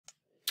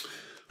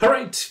All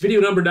right,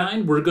 video number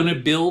 9, we're going to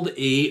build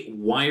a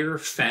wire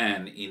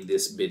fan in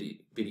this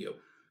video.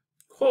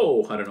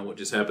 Oh, I don't know what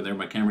just happened there.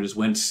 My camera just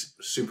went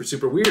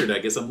super weird. I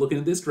guess I'm looking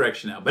in this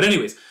direction now. But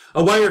anyways,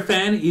 a wire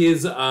fan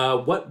is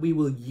what we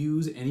will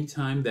use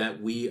anytime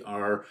that we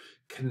are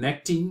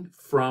connecting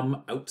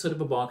from outside of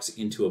a box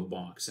into a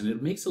box. And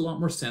it makes a lot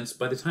more sense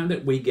by the time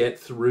that we get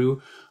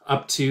through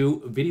up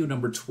to video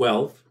number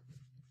 12,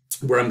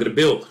 where I'm going to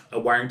build a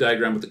wiring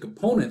diagram with the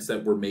components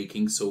that we're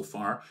making so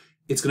far.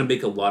 It's going to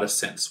make a lot of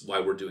sense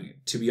why we're doing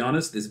it. To be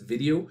honest, this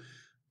video,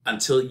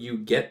 until you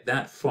get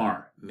that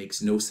far,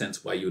 makes no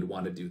sense why you would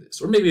want to do this.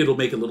 Or maybe it'll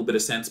make a little bit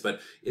of sense, but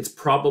it's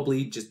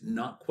probably just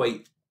not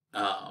quite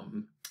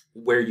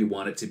where you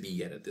want it to be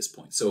yet at this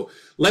point. So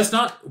let's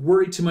not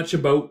worry too much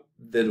about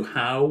the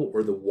how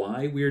or the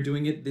why we are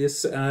doing it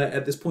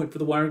at this point for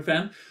the wiring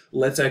fan.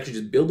 Let's actually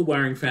just build the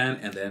wiring fan,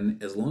 and then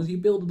as long as you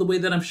build it the way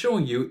that I'm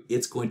showing you,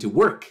 it's going to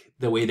work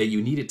the way that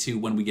you need it to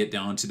when we get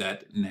down to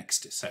that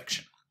next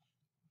section.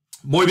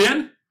 Muy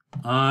bien?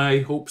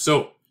 I hope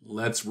so.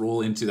 Let's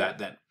roll into that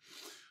then.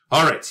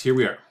 All right, here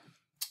we are.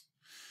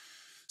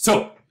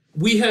 So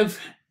we have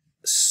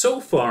so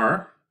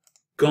far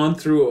gone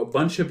through a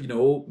bunch of,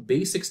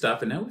 basic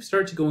stuff, and now we've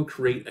started to go and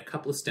create a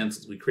couple of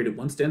stencils. We created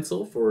one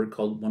stencil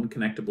called One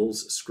Connectables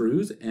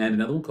Screws, and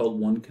another one called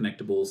One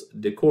Connectables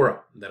Decora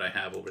that I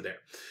have over there.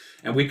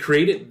 And we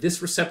created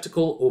this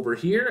receptacle over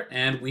here,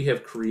 and we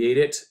have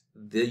created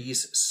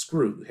these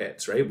screw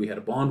heads, right? We had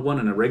a bond one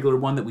and a regular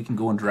one that we can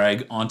go and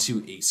drag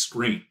onto a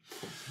screen.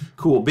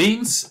 Cool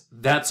beans,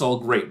 that's all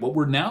great. What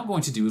we're now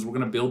going to do is we're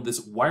going to build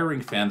this wiring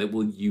fan that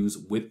we'll use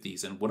with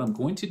these. And what I'm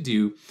going to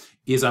do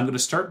is I'm going to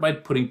start by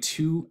putting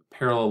 2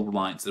 parallel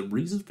lines. The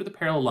reason for the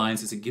parallel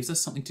lines is it gives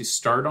us something to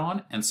start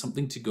on and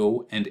something to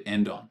go and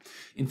end on.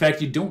 In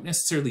fact, you don't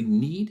necessarily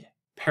need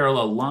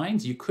parallel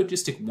lines. You could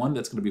just stick one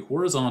that's going to be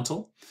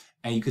horizontal,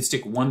 and you could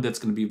stick one that's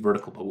going to be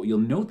vertical. But what you'll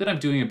note that I'm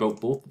doing about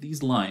both of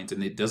these lines,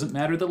 and it doesn't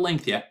matter the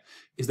length yet,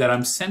 is that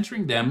I'm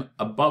centering them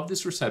above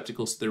this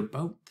receptacle so they're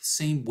about the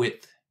same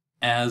width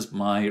as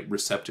my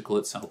receptacle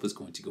itself is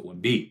going to go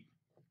and be.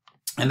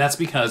 And that's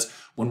because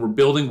when we're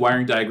building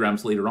wiring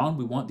diagrams later on,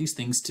 we want these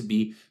things to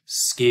be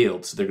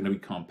scaled, so they're going to be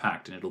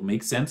compact. And it'll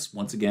make sense,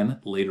 once again,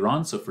 later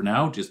on. So for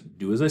now, just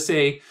do as I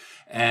say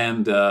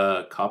and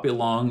copy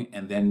along,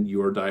 and then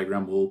your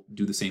diagram will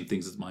do the same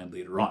things as mine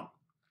later on.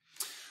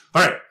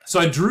 All right, so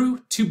I drew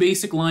 2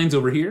 basic lines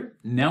over here.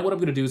 Now what I'm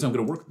going to do is I'm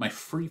going to work with my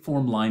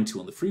Freeform Line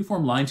tool. And the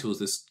Freeform Line tool is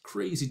this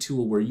crazy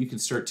tool where you can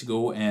start to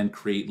go and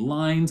create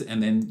lines,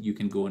 and then you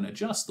can go and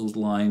adjust those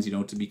lines,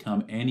 to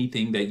become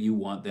anything that you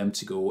want them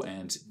to go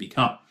and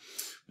become.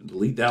 I'm going to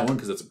delete that one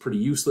because that's a pretty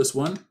useless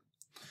one.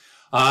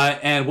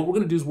 And what we're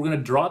going to do is we're going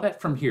to draw that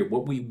from here.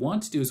 What we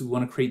want to do is we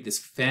want to create this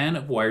fan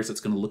of wires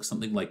that's going to look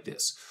something like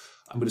this.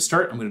 I'm going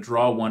to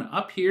draw one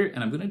up here,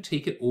 and I'm going to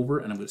take it over,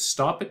 and I'm going to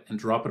stop it and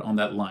drop it on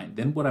that line.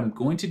 Then what I'm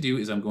going to do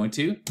is I'm going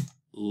to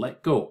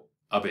let go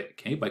of it,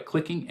 okay, by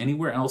clicking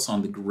anywhere else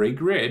on the gray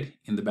grid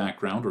in the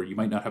background, or you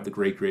might not have the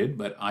gray grid,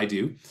 but I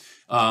do.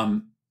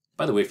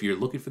 By the way, if you're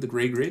looking for the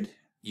gray grid,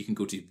 you can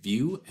go to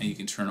View, and you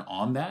can turn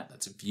on that.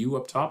 That's View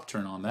up top,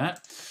 turn on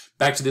that.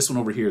 Back to this one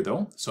over here,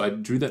 though. So I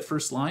drew that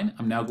first line.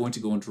 I'm now going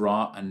to go and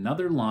draw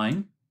another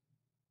line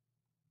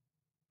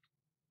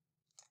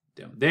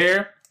down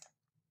there.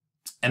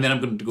 And then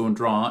I'm going to go and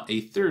draw a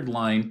third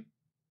line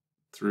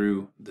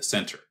through the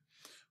center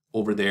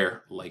over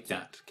there like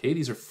that. Okay,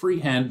 these are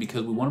freehand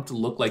because we want them to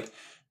look like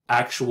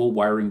actual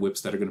wiring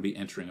whips that are going to be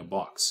entering a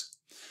box.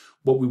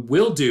 What we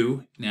will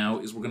do now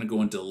is we're going to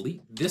go and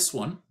delete this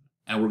one,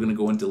 and we're going to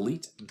go and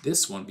delete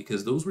this one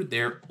because those were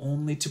there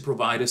only to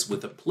provide us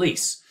with a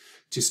place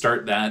to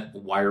start that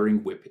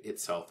wiring whip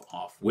itself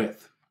off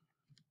with.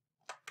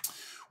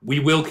 We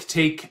will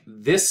take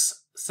this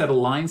set of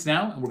lines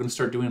now, and we're going to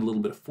start doing a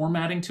little bit of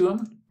formatting to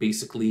them,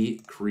 basically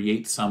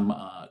create some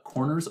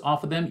corners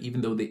off of them.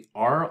 Even though they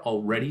are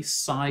already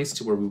sized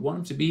to where we want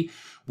them to be,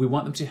 we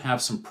want them to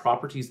have some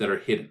properties that are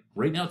hidden.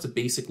 Right now it's a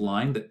basic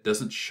line that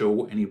doesn't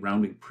show any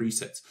rounding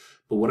presets,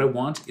 but what I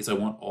want is I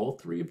want all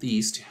 3 of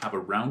these to have a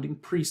rounding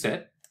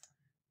preset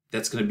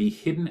that's going to be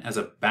hidden as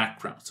a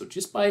background. So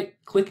just by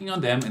clicking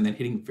on them and then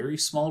hitting very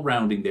small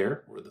rounding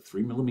there, or the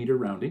 3mm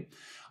rounding,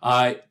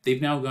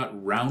 they've now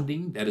got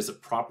rounding that is a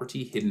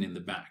property hidden in the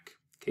back.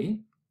 Okay.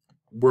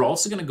 We're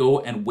also going to go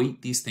and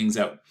weight these things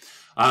out.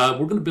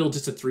 We're going to build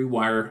just a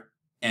 3-wire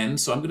end.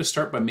 So I'm going to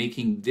start by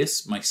making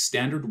this my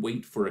standard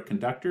weight for a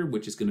conductor,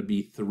 which is going to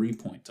be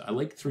 3-point. I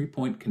like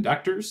 3-point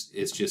conductors.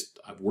 It's just,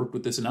 I've worked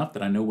with this enough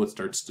that I know what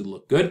starts to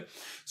look good.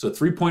 So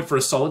 3-point for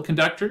a solid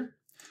conductor.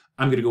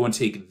 I'm going to go and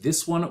take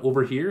this one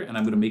over here, and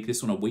I'm going to make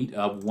this one a weight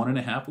of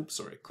 1.5. Oops,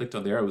 sorry, I clicked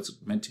on there. I was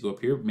meant to go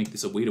up here. Make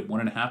this a weight of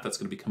 1.5. That's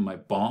going to become my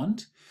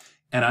bond.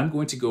 And I'm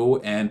going to go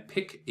and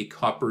pick a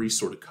coppery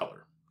sort of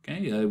color.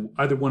 Okay,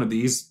 either one of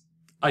these.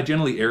 I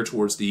generally err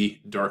towards the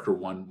darker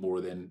one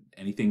more than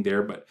anything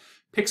there, but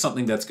pick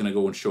something that's going to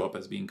go and show up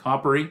as being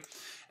coppery.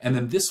 And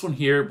then this one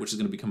here, which is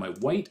going to become my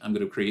white, I'm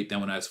going to create that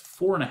one as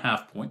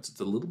 4.5 points. It's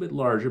a little bit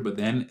larger, but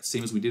then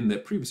same as we did in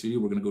that previous video,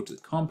 we're going to go to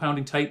the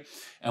compounding type,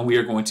 and we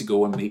are going to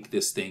go and make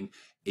this thing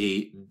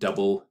a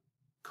double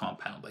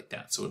compound like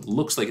that. So it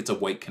looks like it's a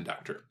white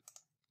conductor.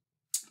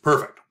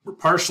 Perfect. We're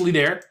partially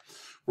there.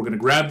 We're going to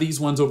grab these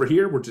ones over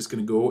here. We're just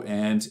going to go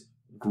and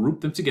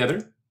group them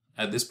together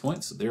at this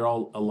point. So they're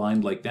all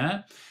aligned like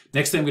that.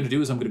 Next thing I'm going to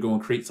do is I'm going to go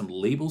and create some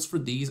labels for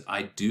these.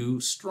 I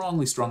do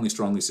strongly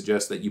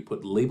suggest that you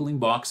put labeling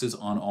boxes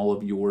on all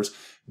of yours,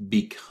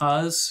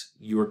 because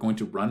you are going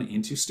to run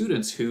into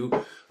students who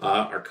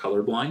are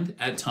colorblind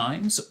at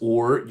times,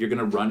 or you're going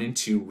to run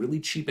into really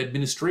cheap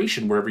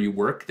administration wherever you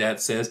work that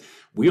says,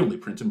 we only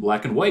print in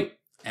black and white,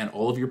 and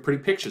all of your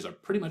pretty pictures are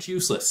pretty much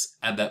useless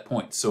at that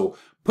point. So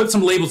put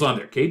some labels on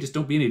there, okay? Just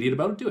don't be an idiot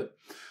about it, do it.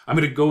 I'm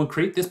going to go and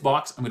create this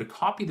box. I'm going to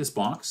copy this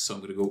box. So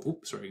I'm going to go,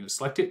 oops, sorry, I'm going to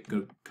select it,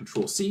 go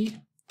Control C.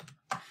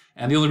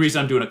 And the only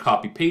reason I'm doing a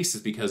copy paste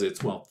is because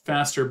it's, well,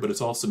 faster, but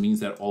it also means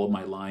that all of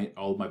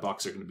my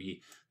boxes are going to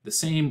be the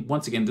same.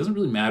 Once again, it doesn't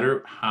really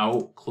matter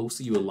how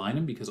closely you align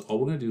them, because all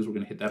we're going to do is we're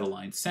going to hit that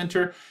align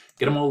center,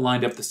 get them all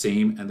lined up the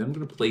same, and then I'm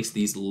going to place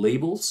these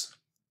labels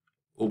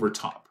over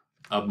top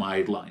of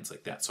my lines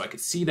like that. So I can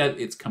see that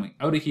it's coming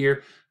out of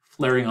here,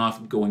 flaring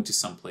off, going to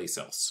someplace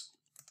else.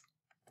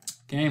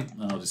 Okay,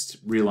 I'll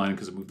just realign it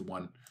because I moved the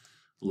one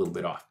a little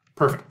bit off.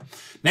 Perfect.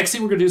 Next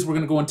thing we're going to do is we're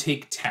going to go and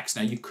take text.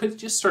 Now you could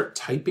just start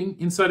typing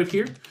inside of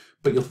here,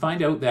 but you'll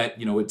find out that,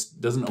 you know, it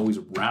doesn't always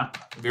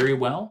wrap very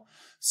well.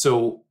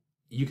 So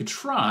you could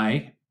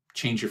try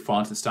change your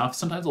font and stuff.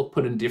 Sometimes I'll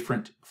put a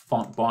different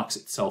font box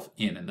itself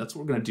in, and that's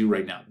what we're going to do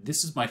right now.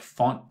 This is my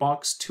font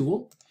box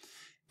tool,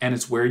 and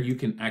it's where you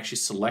can actually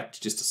select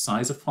just a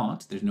size of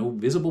font. There's no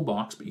visible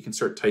box, but you can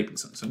start typing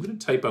something. So I'm going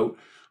to type out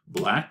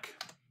black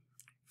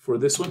for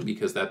this one,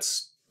 because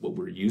that's what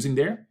we're using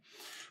there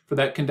for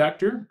that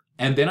conductor.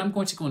 And then I'm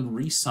going to go and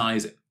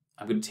resize it.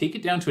 I'm going to take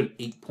it down to an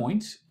 8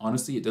 point.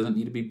 Honestly, it doesn't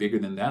need to be bigger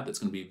than that. That's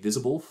going to be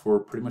visible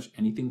for pretty much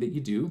anything that you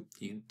do.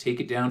 You can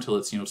take it down till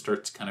it's, you know,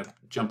 starts to kind of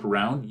jump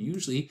around.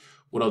 Usually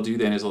what I'll do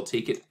then is I'll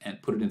take it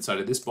and put it inside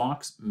of this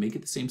box, make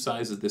it the same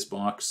size as this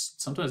box,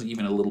 sometimes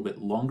even a little bit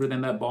longer than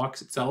that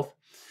box itself.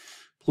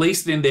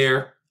 Place it in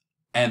there,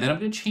 and then I'm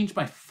going to change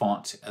my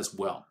font as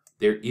well.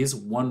 There is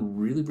one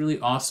really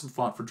awesome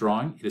font for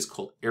drawing. It is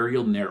called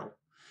Arial Narrow,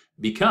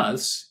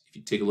 because if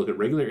you take a look at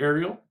regular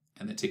Arial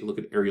and then take a look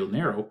at Arial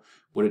Narrow,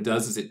 what it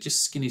does is it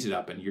just skinnies it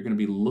up, and you're going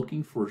to be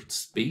looking for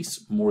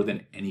space more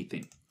than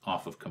anything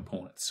off of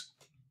components.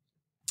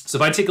 So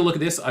if I take a look at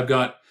this, I've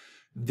got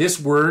this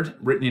word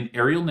written in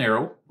Arial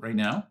Narrow right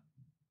now,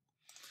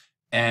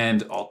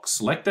 and I'll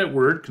select that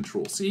word,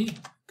 Control C,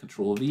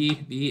 Control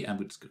V,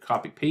 I'm just going to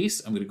copy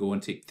paste. I'm going to go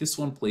and take this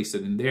one, place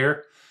it in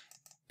there,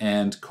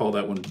 and call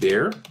that one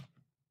bare.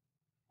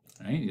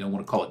 All right, you don't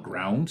want to call it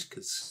ground,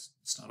 because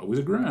it's not always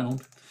a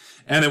ground.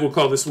 And then we'll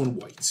call this one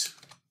white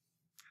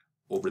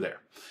over there.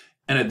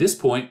 And at this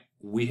point,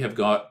 we have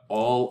got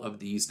all of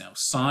these now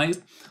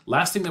sized.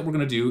 Last thing that we're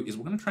going to do is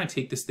we're going to try and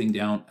take this thing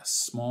down as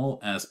small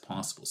as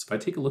possible. So if I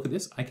take a look at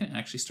this, I can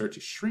actually start to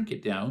shrink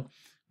it down.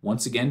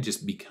 Once again,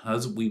 just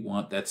because we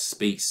want that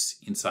space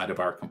inside of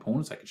our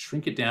components, I could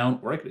shrink it down,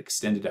 or I could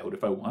extend it out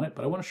if I want it,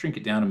 but I want to shrink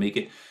it down and make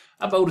it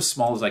about as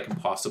small as I can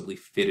possibly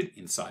fit it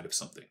inside of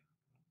something.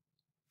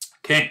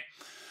 Okay,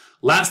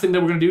 last thing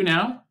that we're going to do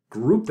now,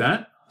 group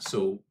that.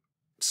 So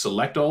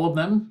select all of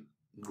them,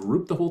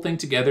 group the whole thing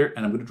together,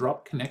 and I'm going to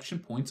drop connection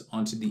points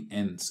onto the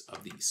ends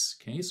of these.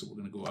 Okay, so we're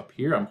going to go up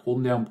here. I'm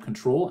holding down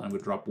Control, and I'm going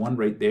to drop one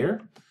right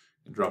there,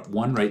 and drop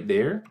one right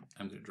there.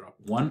 I'm going to drop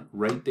one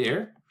right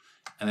there,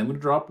 and I'm going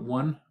to drop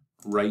one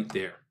right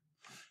there.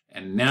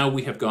 And now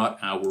we have got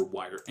our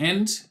wire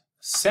end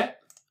set.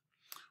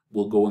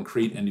 We'll go and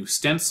create a new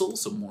stencil,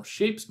 some more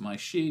shapes. New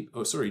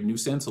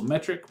stencil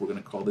metric. We're going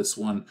to call this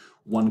one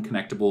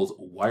connectables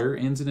wire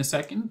ends in a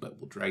second, but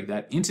we'll drag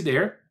that into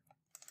there.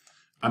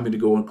 I'm going to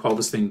go and call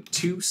this thing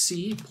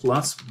 2C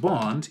plus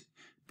bond,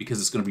 because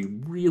it's going to be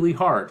really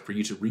hard for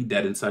you to read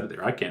that inside of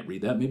there. I can't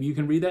read that. Maybe you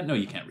can read that. No,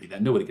 you can't read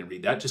that. Nobody can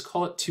read that. Just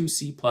call it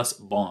 2C plus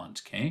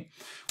bond, okay?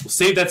 We'll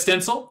save that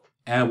stencil,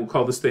 and we'll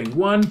call this thing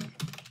 1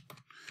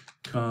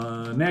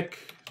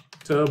 connectables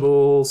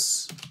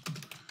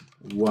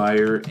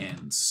wire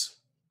ends,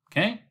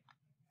 okay?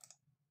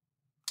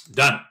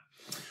 Done.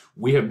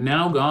 We have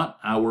now got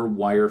our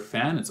wire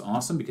fan. It's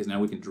awesome because now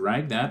we can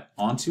drag that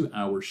onto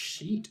our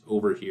sheet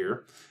over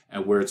here.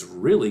 And where it's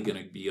really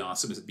going to be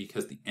awesome is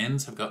because the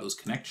ends have got those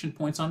connection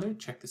points on there.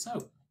 Check this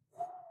out.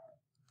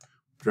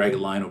 Drag a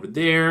line over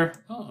there.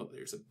 Oh,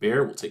 there's a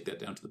bear. We'll take that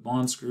down to the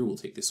bond screw. We'll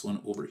take this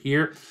one over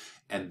here.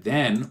 And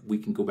then we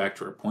can go back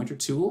to our pointer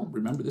tool.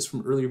 Remember this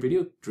from earlier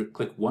video.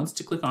 Click once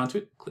to click onto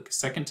it. Click a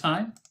second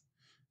time.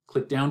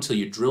 Click down until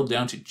you drill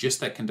down to just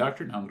that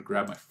conductor. Now I'm going to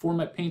grab my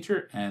format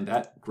painter, and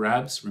that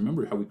grabs,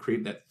 remember how we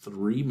created that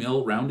 3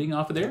 mil rounding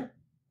off of there?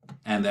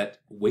 And that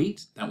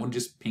weight, that one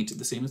just painted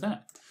the same as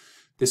that.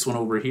 This one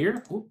over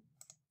here,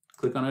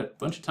 click on it a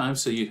bunch of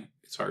times so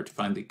it's hard to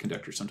find the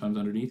conductor sometimes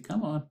underneath.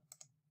 Come on.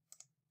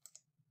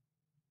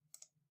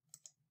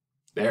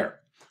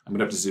 There. I'm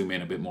gonna have to zoom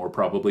in a bit more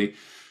probably.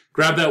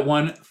 Grab that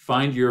one,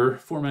 find your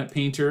format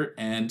painter,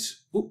 and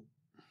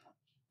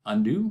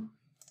undo.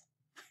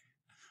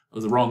 That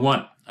was the wrong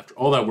one. After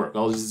all that work,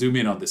 I'll just zoom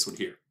in on this one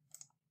here.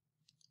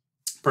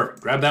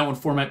 Perfect. Grab that one,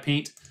 format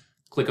paint,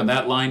 click on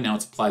that line. Now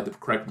it's applied the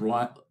correct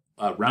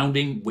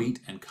rounding, weight,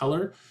 and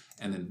color.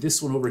 And then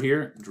this one over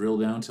here, drill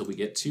down till we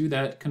get to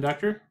that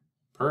conductor.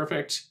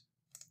 Perfect.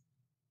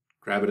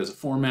 Grab it as a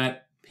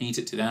format, paint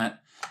it to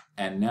that.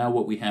 And now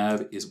what we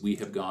have is we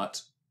have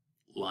got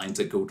lines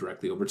that go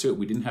directly over to it.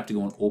 We didn't have to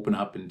go and open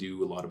up and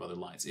do a lot of other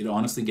lines. It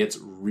honestly gets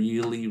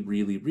really,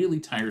 really, really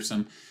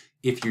tiresome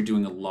if you're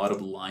doing a lot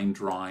of line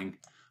drawing.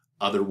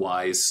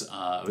 Otherwise,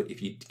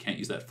 if you can't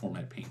use that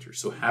format painter.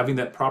 So having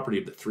that property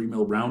of the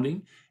 3mm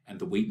rounding and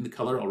the weight and the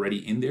color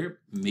already in there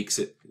makes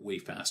it way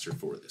faster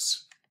for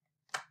this.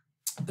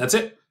 That's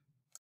it.